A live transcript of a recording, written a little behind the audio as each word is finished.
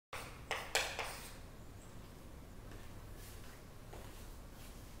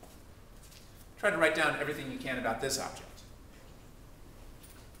Try to write down everything you can about this object.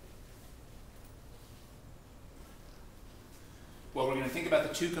 Well, we're going to think about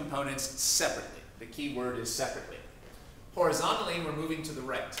the two components separately. The key word is separately. Horizontally, we're moving to the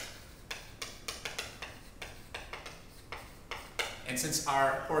right. And since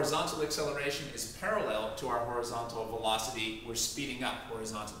our horizontal acceleration is parallel to our horizontal velocity, we're speeding up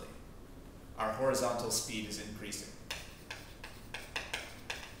horizontally. Our horizontal speed is increasing.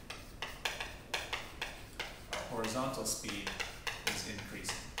 Our horizontal speed is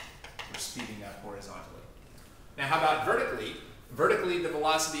increasing. We're speeding up horizontally. Now, how about vertically? Vertically, the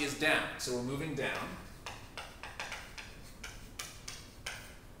velocity is down, so we're moving down.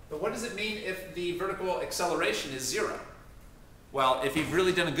 But what does it mean if the vertical acceleration is 0? Well, if you've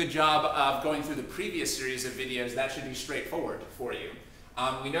really done a good job of going through the previous series of videos, that should be straightforward for you.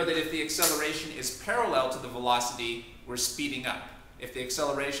 We know that if the acceleration is parallel to the velocity, we're speeding up. If the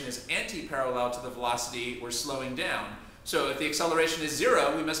acceleration is anti-parallel to the velocity, we're slowing down. So if the acceleration is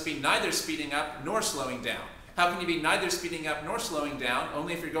 0, we must be neither speeding up nor slowing down. How can you be neither speeding up nor slowing down?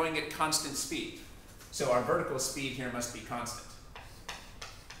 Only if you're going at constant speed. So our vertical speed here must be constant.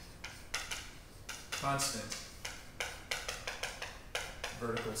 Constant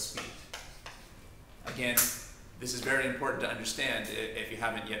vertical speed. Again, this is very important to understand if you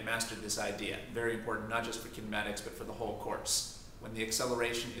haven't yet mastered this idea. Very important not just for kinematics, but for the whole course. When the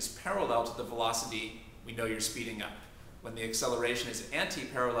acceleration is parallel to the velocity, we know you're speeding up. When the acceleration is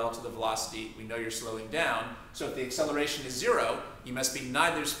anti-parallel to the velocity, we know you're slowing down. So if the acceleration is 0, you must be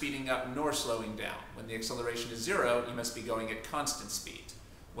neither speeding up nor slowing down. When the acceleration is 0, you must be going at constant speed.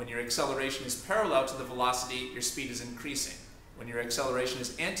 When your acceleration is parallel to the velocity, your speed is increasing. When your acceleration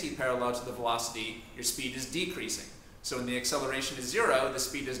is anti-parallel to the velocity, your speed is decreasing. So when the acceleration is 0, the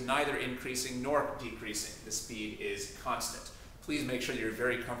speed is neither increasing nor decreasing. The speed is constant. Please make sure you're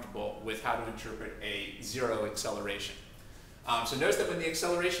very comfortable with how to interpret a 0 acceleration. So notice that when the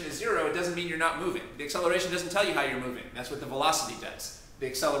acceleration is 0, it doesn't mean you're not moving. The acceleration doesn't tell you how you're moving. That's what the velocity does. The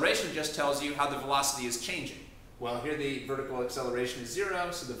acceleration just tells you how the velocity is changing. Well, here the vertical acceleration is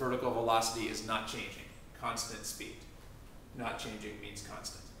 0, so the vertical velocity is not changing. Constant speed. Not changing means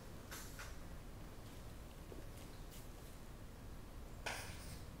constant.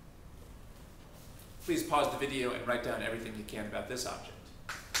 Please pause the video and write down everything you can about this object.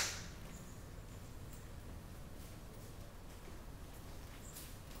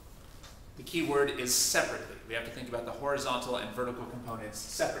 The key word is separately. We have to think about the horizontal and vertical components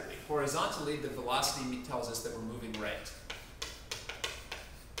separately. Horizontally, the velocity tells us that we're moving right.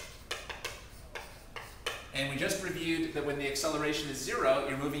 And we just reviewed that when the acceleration is 0,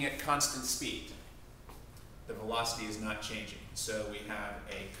 you're moving at constant speed. The velocity is not changing. So we have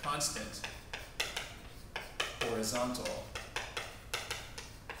a constant horizontal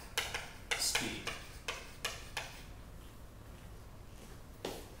speed.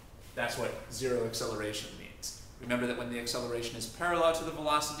 That's what 0 acceleration means. Remember that when the acceleration is parallel to the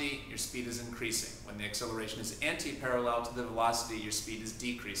velocity, your speed is increasing. When the acceleration is anti-parallel to the velocity, your speed is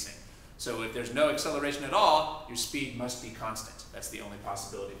decreasing. So if there's no acceleration at all, your speed must be constant. That's the only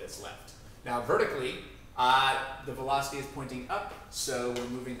possibility that's left. Now vertically, the velocity is pointing up, so we're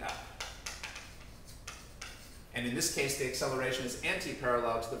moving up. And in this case, the acceleration is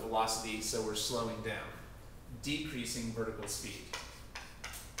anti-parallel to the velocity, so we're slowing down, decreasing vertical speed.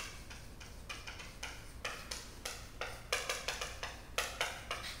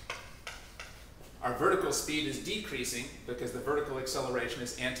 Our vertical speed is decreasing because the vertical acceleration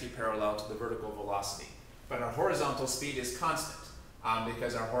is anti-parallel to the vertical velocity. But our horizontal speed is constant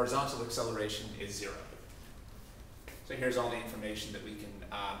because our horizontal acceleration is 0. So here's all the information that we can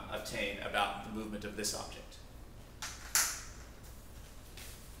obtain about the movement of this object.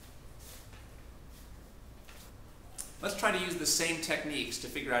 Let's try to use the same techniques to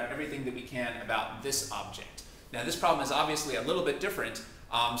figure out everything that we can about this object. Now this problem is obviously a little bit different,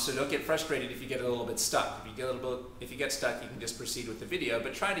 so don't get frustrated if you get a little bit stuck. If you get stuck, you can just proceed with the video,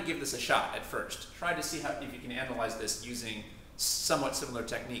 but try to give this a shot at first. Try to see if you can analyze this using somewhat similar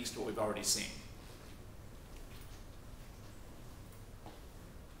techniques to what we've already seen.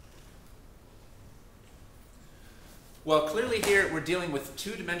 Well, clearly here we're dealing with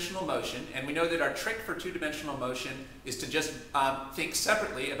two-dimensional motion, and we know that our trick for two-dimensional motion is to just think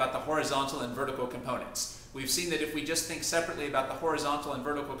separately about the horizontal and vertical components. We've seen that if we just think separately about the horizontal and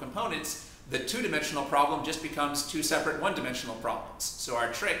vertical components, the two-dimensional problem just becomes two separate one-dimensional problems. So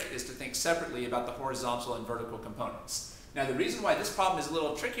our trick is to think separately about the horizontal and vertical components. Now the reason why this problem is a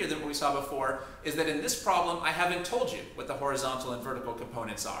little trickier than what we saw before is that in this problem I haven't told you what the horizontal and vertical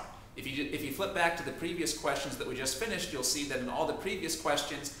components are. If you flip back to the previous questions that we just finished, you'll see that in all the previous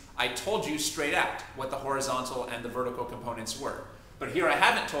questions, I told you straight out what the horizontal and the vertical components were. But here I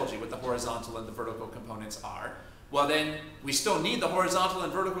haven't told you what the horizontal and the vertical components are. Well then, we still need the horizontal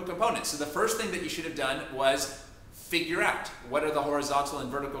and vertical components. So the first thing that you should have done was figure out what are the horizontal and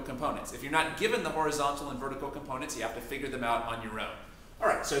vertical components. If you're not given the horizontal and vertical components, you have to figure them out on your own. All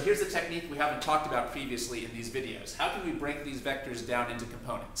right, so here's the technique we haven't talked about previously in these videos. How can we break these vectors down into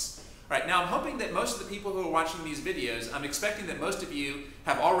components? All right, now I'm hoping that most of the people who are watching these videos, I'm expecting that most of you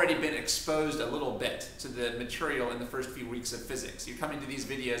have already been exposed a little bit to the material in the first few weeks of physics. You're coming to these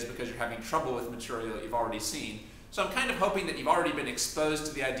videos because you're having trouble with material that you've already seen. So I'm kind of hoping that you've already been exposed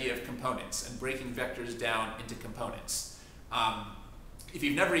to the idea of components and breaking vectors down into components. If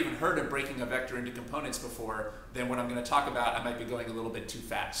you've never even heard of breaking a vector into components before, then what I'm going to talk about, I might be going a little bit too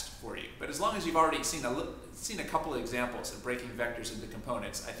fast for you. But as long as you've already seen a couple of examples of breaking vectors into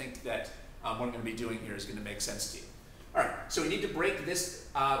components, I think that what I'm going to be doing here is going to make sense to you. All right, so we need to break this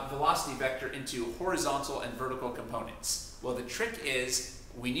velocity vector into horizontal and vertical components. Well, the trick is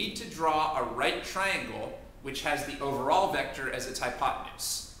we need to draw a right triangle which has the overall vector as its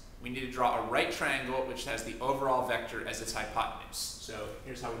hypotenuse. We need to draw a right triangle which has the overall vector as its hypotenuse. So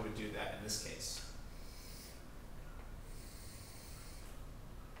here's how we would do that in this case.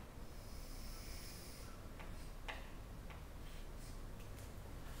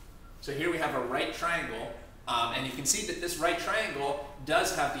 So here we have a right triangle, and you can see that this right triangle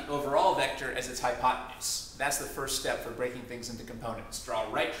does have the overall vector as its hypotenuse. That's the first step for breaking things into components. Draw a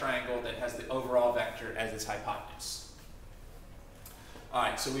right triangle that has the overall vector as its hypotenuse. All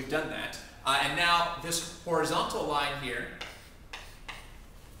right, so we've done that. And now this horizontal line here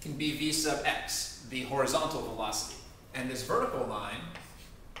can be v sub x, the horizontal velocity. And this vertical line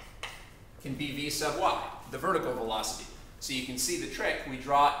can be v sub y, the vertical velocity. So you can see the trick. We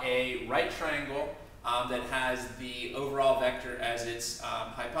draw a right triangle that has the overall vector as its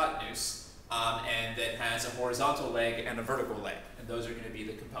hypotenuse, and that has a horizontal leg and a vertical leg. And those are going to be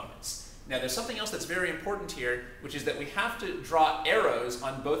the components. Now there's something else that's very important here, which is that we have to draw arrows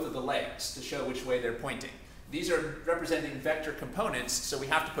on both of the legs to show which way they're pointing. These are representing vector components, so we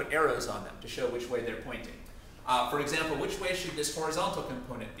have to put arrows on them to show which way they're pointing. For example, which way should this horizontal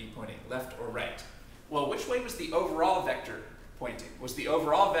component be pointing, left or right? Well, which way was the overall vector pointing? Was the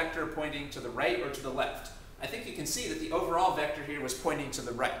overall vector pointing to the right or to the left? I think you can see that the overall vector here was pointing to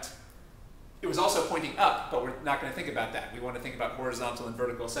the right. It was also pointing up, but we're not going to think about that. We want to think about horizontal and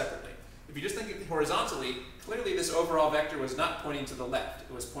vertical separately. If you just think of it horizontally, clearly this overall vector was not pointing to the left,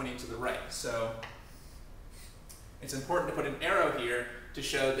 it was pointing to the right. So it's important to put an arrow here to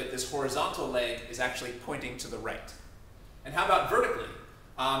show that this horizontal leg is actually pointing to the right. And how about vertically?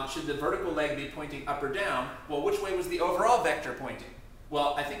 Should the vertical leg be pointing up or down? Well, which way was the overall vector pointing?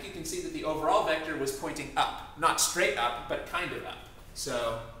 Well, I think you can see that the overall vector was pointing up. Not straight up, but kind of up.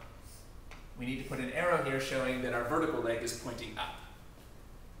 So we need to put an arrow here showing that our vertical leg is pointing up.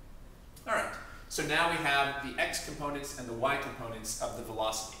 All right, so now we have the x components and the y components of the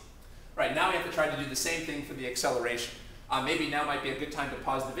velocity. All right, now we have to try to do the same thing for the acceleration. Maybe now might be a good time to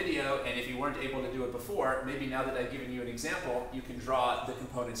pause the video, and if you weren't able to do it before, maybe now that I've given you an example, you can draw the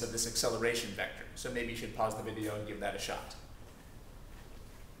components of this acceleration vector. So maybe you should pause the video and give that a shot.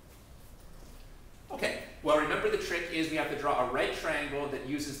 Okay, well remember the trick is we have to draw a right triangle that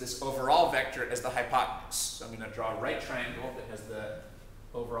uses this overall vector as the hypotenuse. So I'm going to draw a right triangle that has the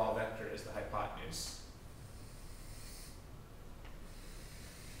overall vector as the hypotenuse.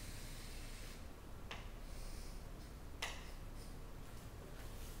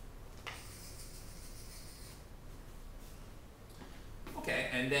 Okay,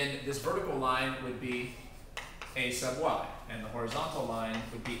 and then this vertical line would be a sub y, and the horizontal line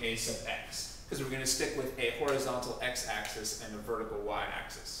would be a sub x, because we're going to stick with a horizontal x-axis and a vertical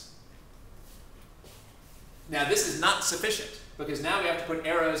y-axis. Now this is not sufficient, because now we have to put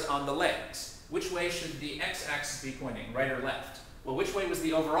arrows on the legs. Which way should the x-axis be pointing, right or left? Well, which way was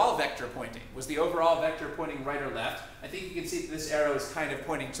the overall vector pointing? Was the overall vector pointing right or left? I think you can see that this arrow is kind of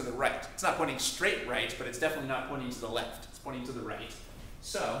pointing to the right. It's not pointing straight right, but it's definitely not pointing to the left. It's pointing to the right.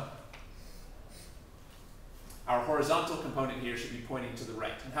 So our horizontal component here should be pointing to the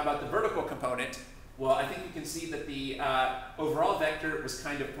right. And how about the vertical component? Well, I think you can see that the overall vector was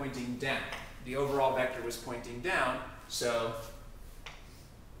kind of pointing down. The overall vector was pointing down, so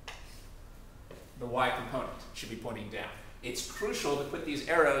the y component should be pointing down. It's crucial to put these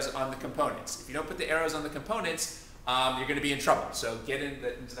arrows on the components. If you don't put the arrows on the components, you're going to be in trouble. So get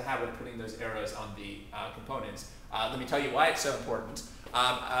into the habit of putting those arrows on the components. Let me tell you why it's so important.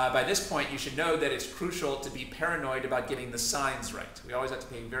 By this point, you should know that it's crucial to be paranoid about getting the signs right. We always have to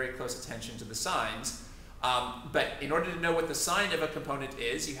pay very close attention to the signs. But in order to know what the sign of a component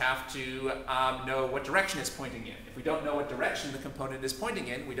is, you have to know what direction it's pointing in. If we don't know what direction the component is pointing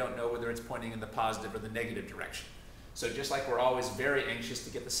in, we don't know whether it's pointing in the positive or the negative direction. So just like we're always very anxious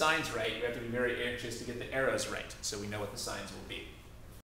to get the signs right, we have to be very anxious to get the arrows right, so we know what the signs will be.